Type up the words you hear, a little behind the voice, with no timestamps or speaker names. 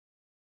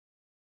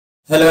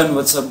Hello and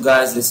what's up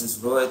guys, this is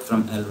Rohit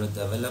from Elroth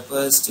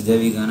Developers. Today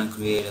we're gonna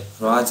create a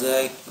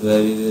project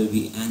where we will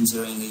be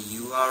entering a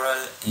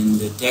URL in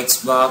the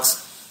text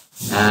box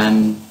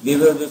and we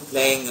will be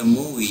playing a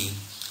movie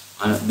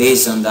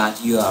based on that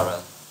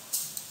URL.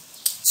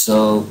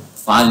 So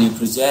file new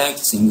project,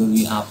 single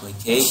view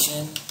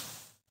application,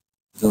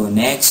 go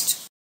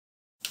next,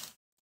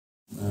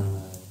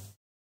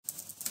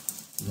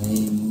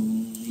 play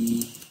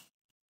movie,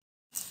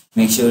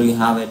 make sure you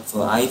have it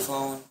for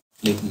iPhone,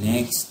 click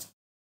next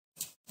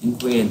and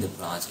create the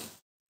project.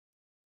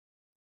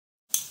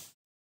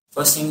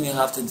 First thing we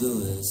have to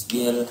do is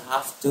we'll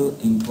have to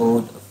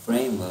import a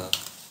framework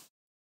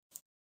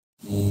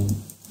named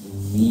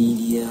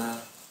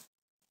Media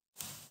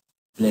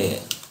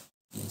Player.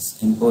 Yes,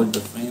 import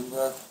the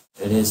framework.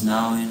 It is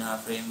now in our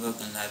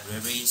framework and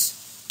libraries.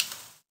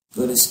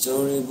 Go to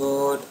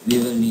Storyboard. We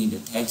will need a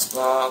text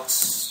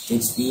box,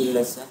 text field,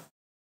 let's say.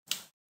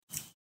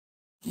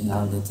 You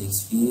have the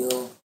text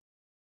field.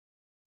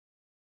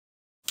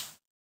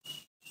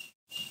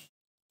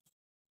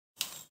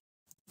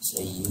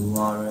 Say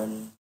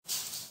URL.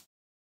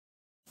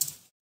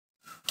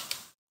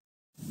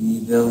 We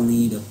will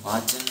need a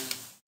button.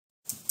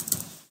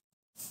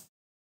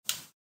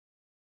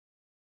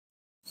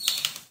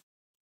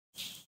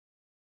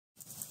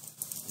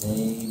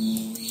 Play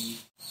movie.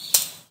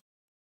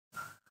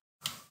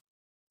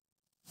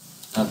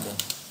 Okay.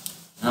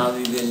 Now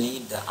we will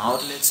need the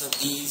outlets of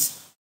these.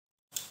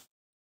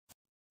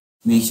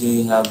 Make sure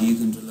you have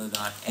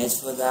ViewController.h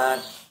for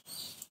that.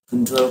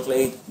 Control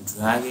click,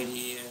 drag it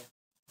here.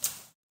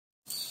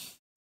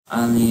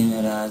 I'll name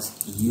it as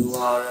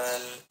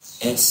URL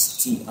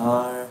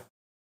str.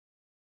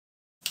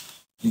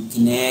 We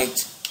connect,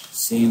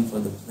 same for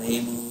the play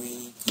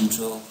movie.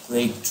 Control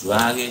click,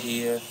 drag it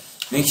here.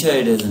 Make sure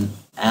it is an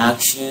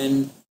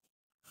action.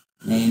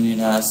 Name it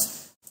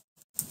as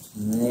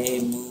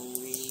play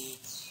movie.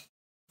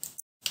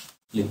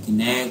 Click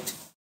connect.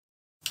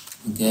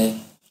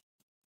 Okay.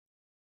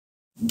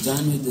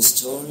 Done with the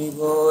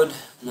storyboard.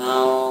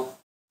 Now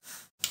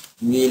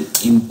we'll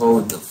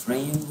import the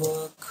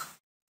framework.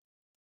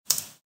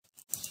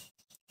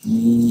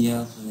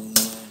 Media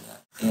player.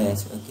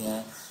 Yes,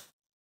 okay.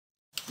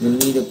 We'll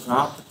need a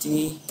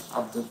property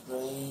of the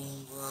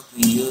framework.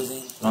 We're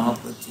using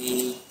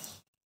property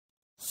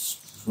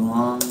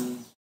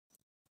strong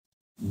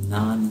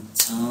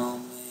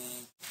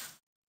non-atomic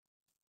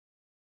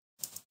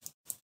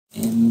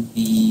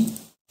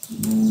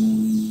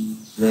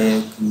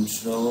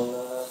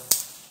MPMoviePlayerController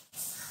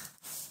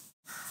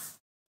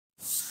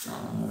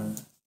star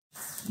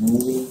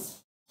movie.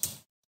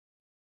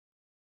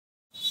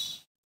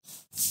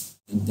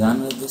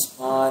 Done with this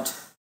part.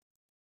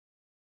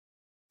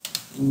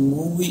 In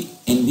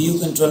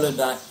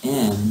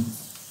ViewController.m,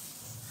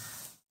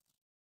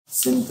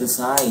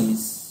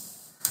 synthesize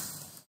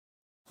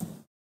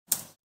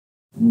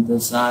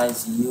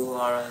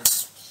URL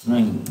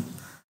string.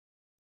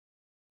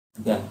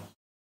 Okay.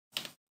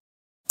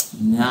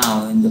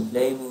 Now in the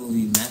play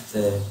movie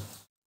method,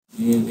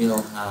 we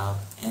will have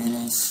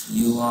ns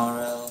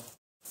URL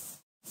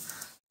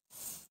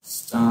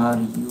star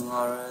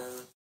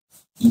URL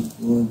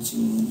equal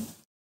to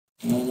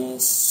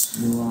ns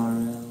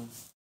URL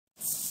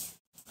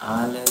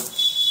aleph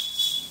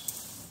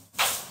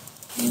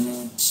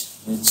init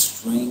with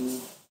string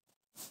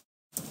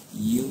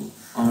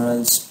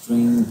URL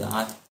string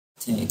dot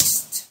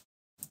text.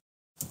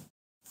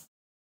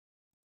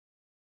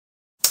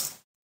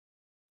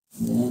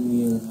 Then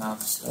we will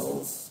have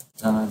self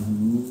dot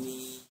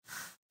movie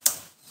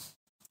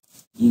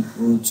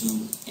equal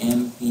to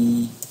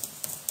MP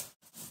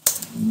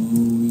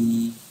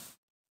movie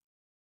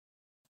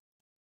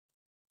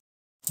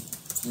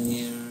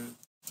player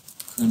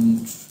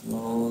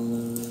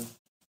controller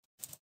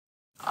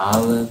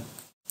aleph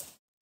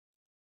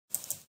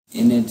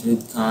init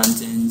with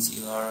contents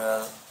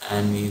URL,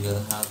 and we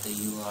will have the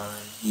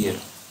URL here.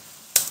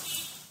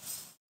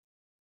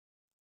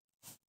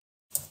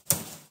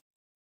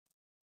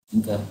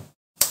 Okay.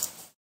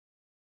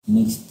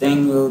 Next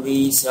thing will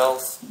be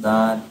self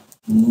dot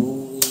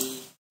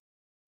movie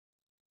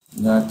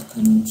dot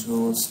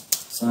control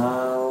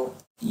style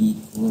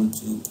equal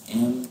to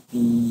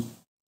MP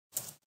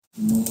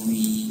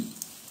movie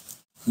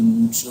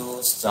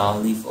control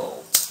style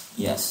default.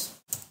 Yes.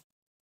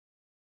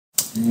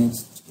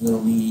 Next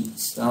will be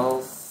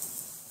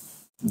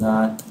self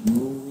dot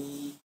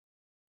movie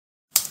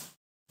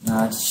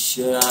dot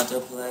should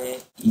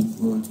autoplay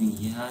equal to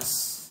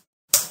yes.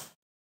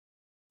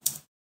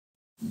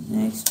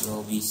 Next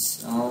will be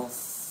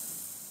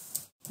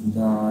self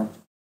dot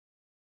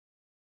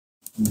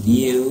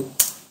view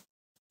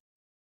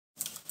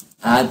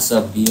add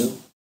subview,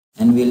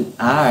 and we'll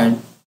add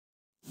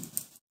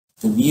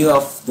the view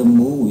of the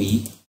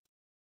movie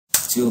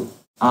to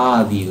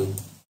our view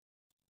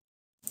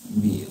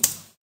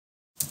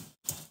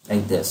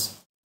like this.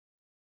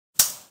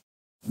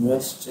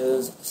 Rest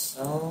is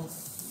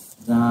self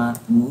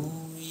dot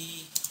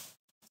movie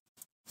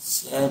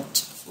set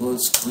full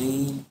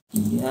screen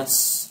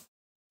yes.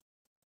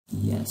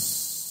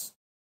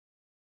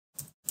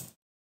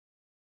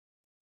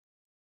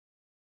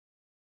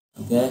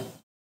 Okay,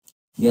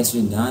 yes,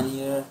 we're done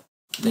here.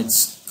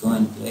 Let's go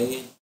and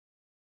play it.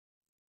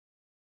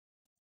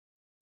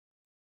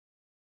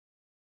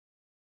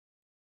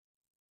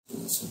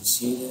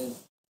 Succeeded.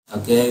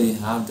 Okay, we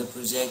have the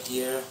project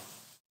here.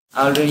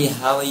 I already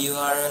have a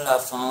URL. I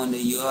found a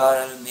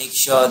URL. Make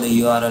sure the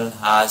URL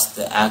has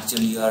the actual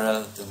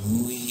URL of the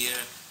movie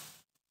here.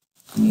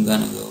 I'm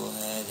gonna go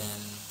ahead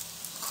and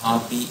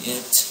copy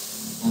it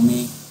for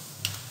me.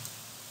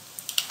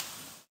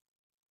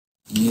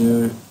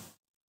 Here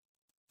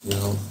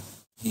we'll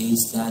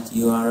paste that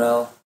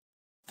URL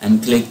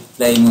and click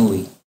play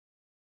movie.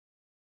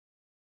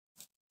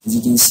 As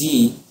you can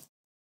see,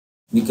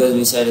 because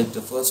we set it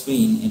to full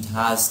screen, it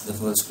has the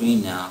full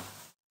screen now,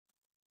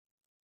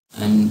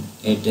 and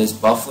it is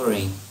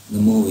buffering the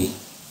movie.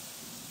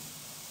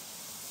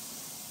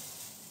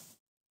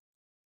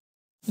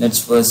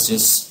 Let's first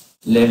just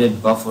let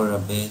it buffer a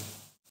bit.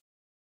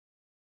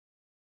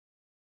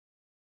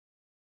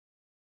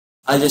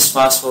 I'll just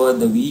fast forward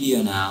the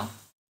video now.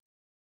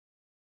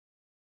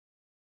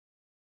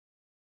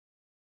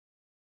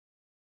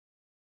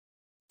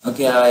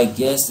 Okay, I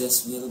guess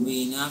this will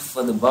be enough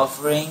for the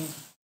buffering.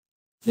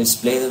 Let's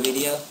play the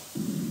video.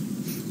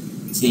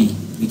 See,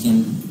 we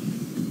can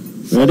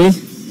ready?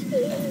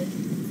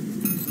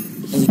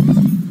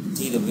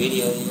 See the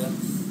video here.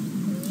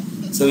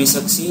 So we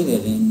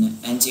succeeded in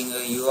entering a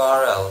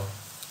URL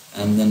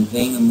and then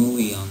playing a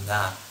movie on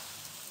that.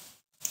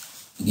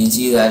 You can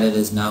see that it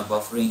is now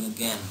buffering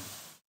again.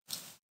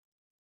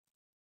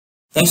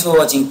 Thanks for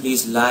watching.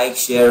 Please like,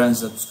 share and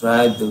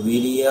subscribe the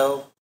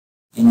video.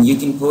 And you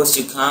can post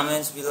your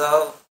comments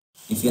below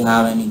if you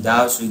have any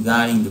doubts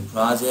regarding the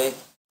project.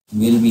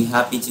 We'll be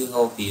happy to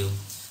help you.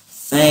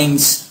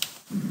 Thanks.